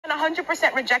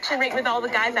100% rejection rate with all the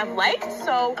guys I've liked.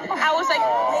 So I was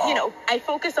like, you know, I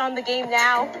focus on the game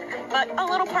now. But a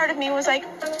little part of me was like...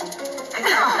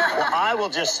 Well, I will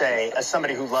just say, as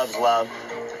somebody who loves love,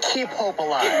 keep hope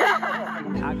alive.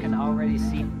 I can already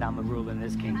see I'm a ruler in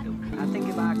this kingdom. I think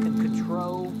if I can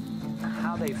control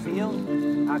how they feel,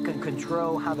 I can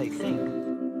control how they think.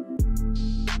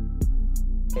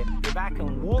 If I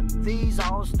can whoop these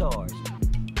all-stars,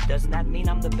 doesn't that mean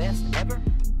I'm the best ever?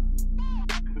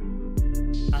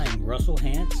 I'm Russell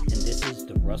Hantz, and this is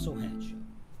the Russell Hantz Show.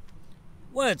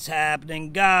 What's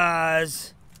happening,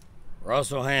 guys?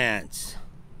 Russell Hantz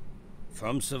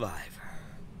from Survivor.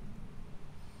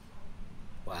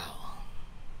 Wow.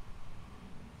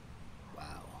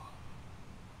 Wow.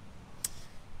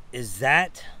 Is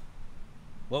that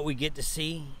what we get to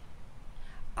see?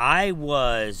 I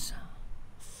was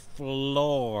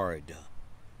floored.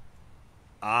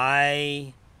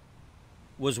 I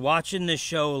was watching the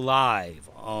show live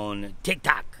on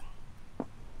TikTok.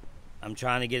 I'm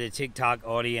trying to get a TikTok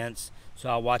audience, so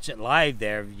I'll watch it live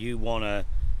there. If you want to,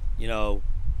 you know,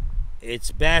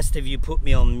 it's best if you put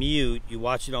me on mute, you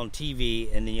watch it on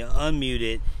TV, and then you unmute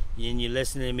it, and you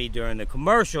listen to me during the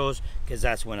commercials, because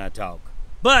that's when I talk.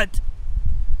 But,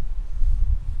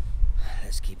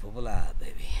 let's keep hope alive,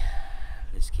 baby.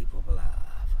 Let's keep hope alive.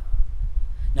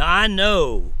 Now, I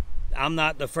know I'm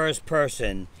not the first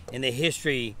person in the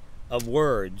history of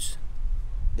words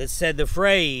that said the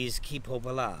phrase, keep hope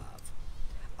alive.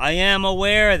 I am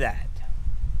aware of that.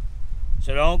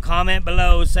 So don't comment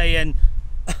below saying,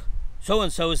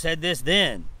 so-and-so said this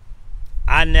then.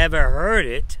 I never heard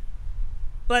it.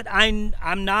 But I'm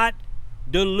not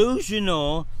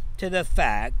delusional to the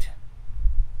fact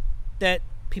that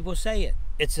people say it.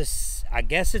 I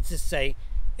guess it's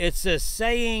a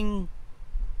saying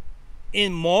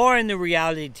more in the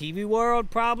reality TV world,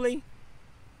 probably.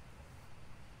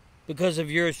 Because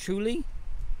of yours truly.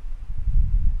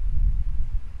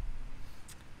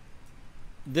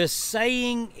 The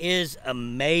saying is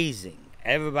amazing.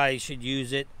 Everybody should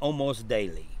use it almost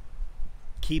daily.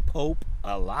 Keep hope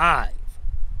alive.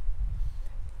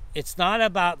 It's not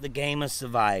about the game of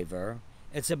Survivor.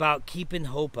 It's about keeping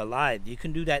hope alive. You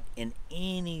can do that in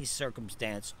any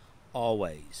circumstance,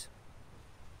 always.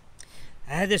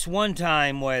 I had this one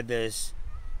time where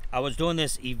I was doing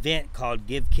this event called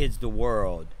Give Kids the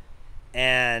World.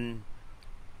 And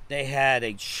they had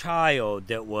a child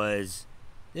that was...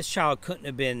 This child couldn't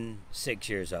have been 6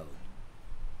 years old.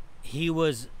 He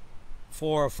was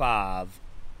 4 or 5,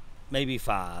 maybe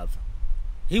 5.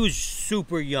 He was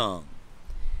super young.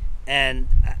 And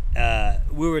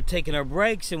we were taking our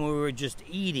breaks and we were just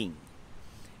eating.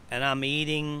 And I'm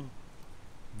eating.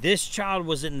 This child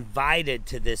was invited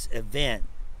to this event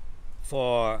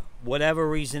for whatever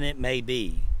reason it may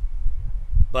be.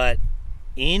 But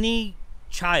any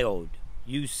child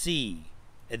you see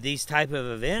at these type of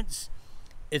events,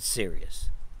 it's serious.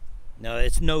 No,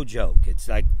 it's no joke. It's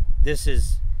like this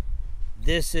is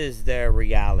their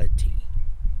reality.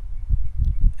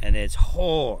 And it's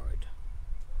hard.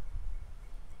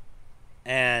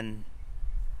 And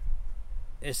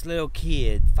this little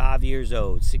kid, 5 years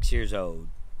old, 6 years old,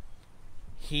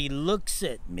 he looks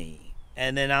at me,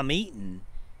 and then I'm eating.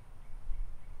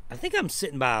 I think I'm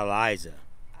sitting by Eliza.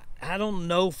 I don't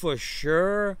know for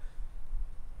sure.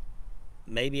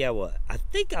 Maybe I was. I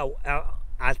think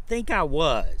I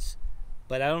was,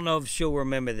 but I don't know if she'll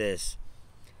remember this.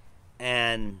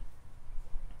 And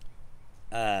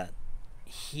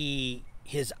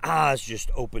his eyes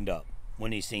just opened up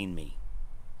when he seen me.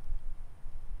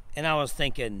 And I was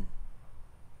thinking,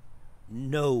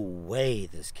 no way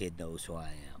this kid knows who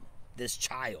I am. This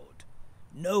child.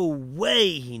 No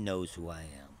way he knows who I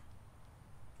am.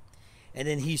 And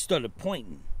then he started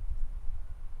pointing.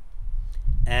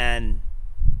 And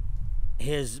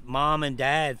his mom and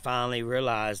dad finally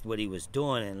realized what he was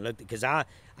doing and looked, because I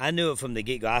knew it from the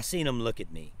get-go. I seen him look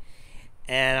at me.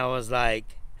 And I was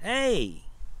like, hey.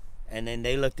 And then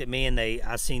they looked at me and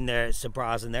I seen their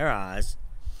surprise in their eyes.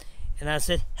 And I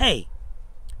said, hey,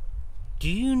 do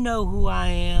you know who I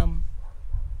am?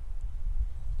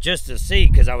 Just to see,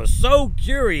 because I was so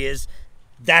curious.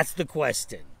 That's the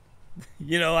question.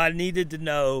 You know, I needed to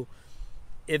know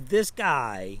if this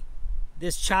guy,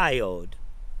 this child,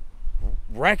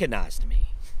 recognized me.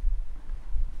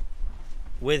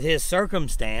 With his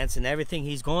circumstance and everything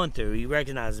he's going through, he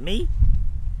recognized me.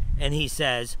 And he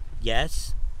says,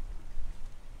 yes.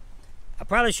 I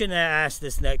probably shouldn't have asked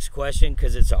this next question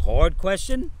because it's a hard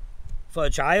question for a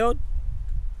child.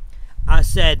 I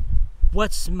said,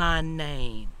 what's my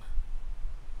name?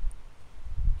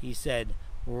 He said,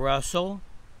 Russell.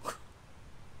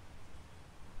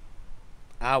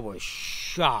 I was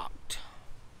shocked.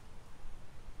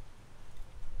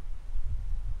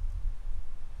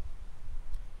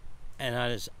 And I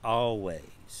just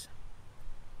always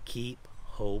keep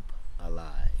hope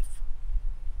alive.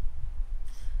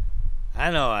 I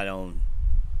know I don't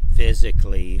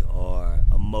physically or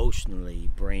emotionally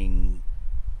bring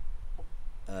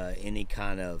any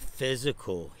kind of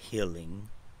physical healing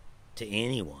to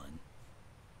anyone.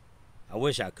 I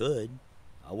wish I could.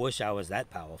 I wish I was that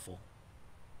powerful.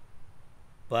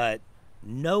 But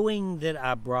knowing that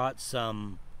I brought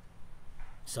some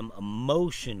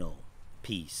emotional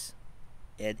peace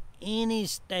at any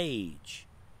stage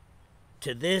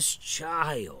to this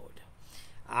child,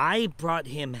 I brought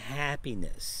him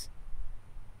happiness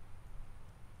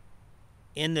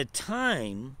in the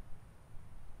time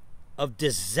of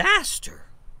disaster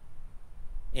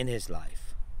in his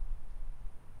life.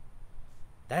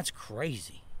 That's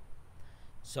crazy.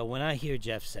 So when I hear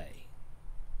Jeff say,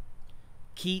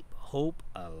 keep hope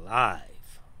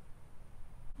alive,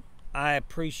 I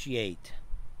appreciate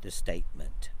the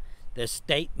statement. The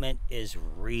statement is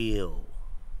real.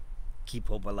 Keep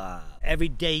hope alive. Every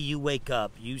day you wake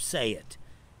up, you say it.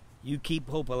 You keep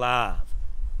hope alive.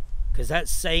 Because that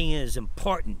saying is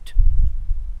important.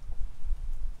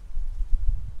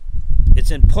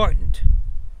 It's important.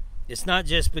 It's not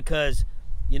just because,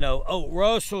 you know, oh,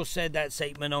 Russell said that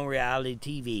statement on reality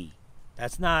TV.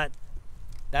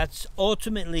 That's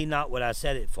ultimately not what I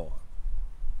said it for.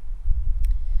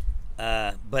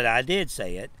 But I did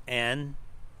say it, and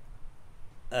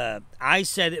I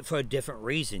said it for a different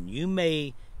reason. You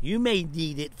may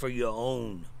need it for your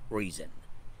own reason,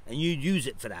 and you use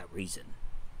it for that reason.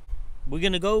 We're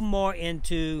going to go more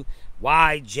into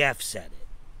why Jeff said it.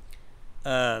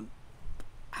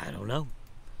 I don't know.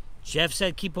 Jeff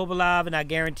said keep hope alive, and I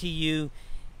guarantee you,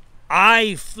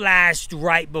 I flashed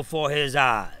right before his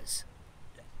eyes.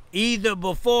 Either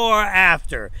before or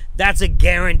after. That's a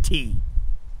guarantee.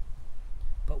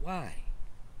 But why?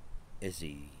 Is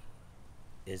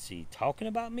he talking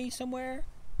about me somewhere?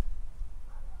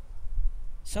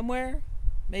 Somewhere?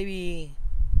 Maybe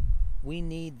we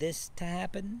need this to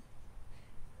happen?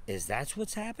 Is that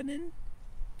what's happening?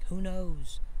 Who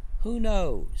knows? Who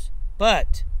knows?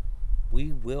 But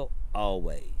we will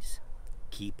always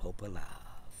keep hope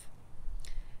alive.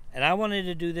 And I wanted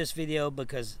to do this video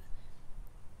because,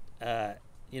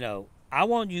 you know, I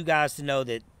want you guys to know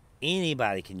that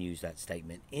anybody can use that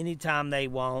statement anytime they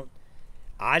want.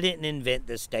 I didn't invent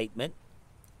this statement,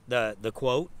 the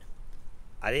quote.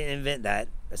 I didn't invent that.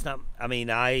 That's not, I mean,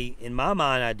 in my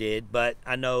mind I did, but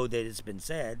I know that it's been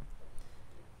said.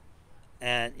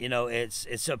 And, you know,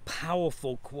 it's a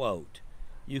powerful quote.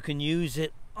 You can use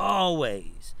it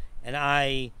always. And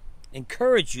I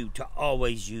encourage you to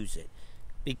always use it.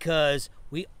 Because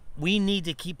we need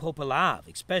to keep hope alive,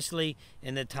 especially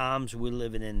in the times we're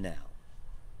living in now.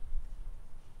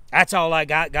 That's all I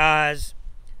got, guys.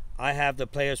 I have the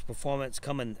player's performance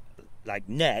coming like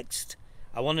next.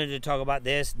 I wanted to talk about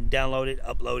this and download it,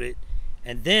 upload it,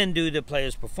 and then do the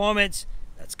player's performance.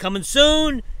 That's coming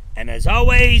soon. And as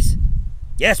always,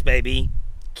 yes, baby,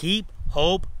 keep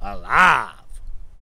hope alive.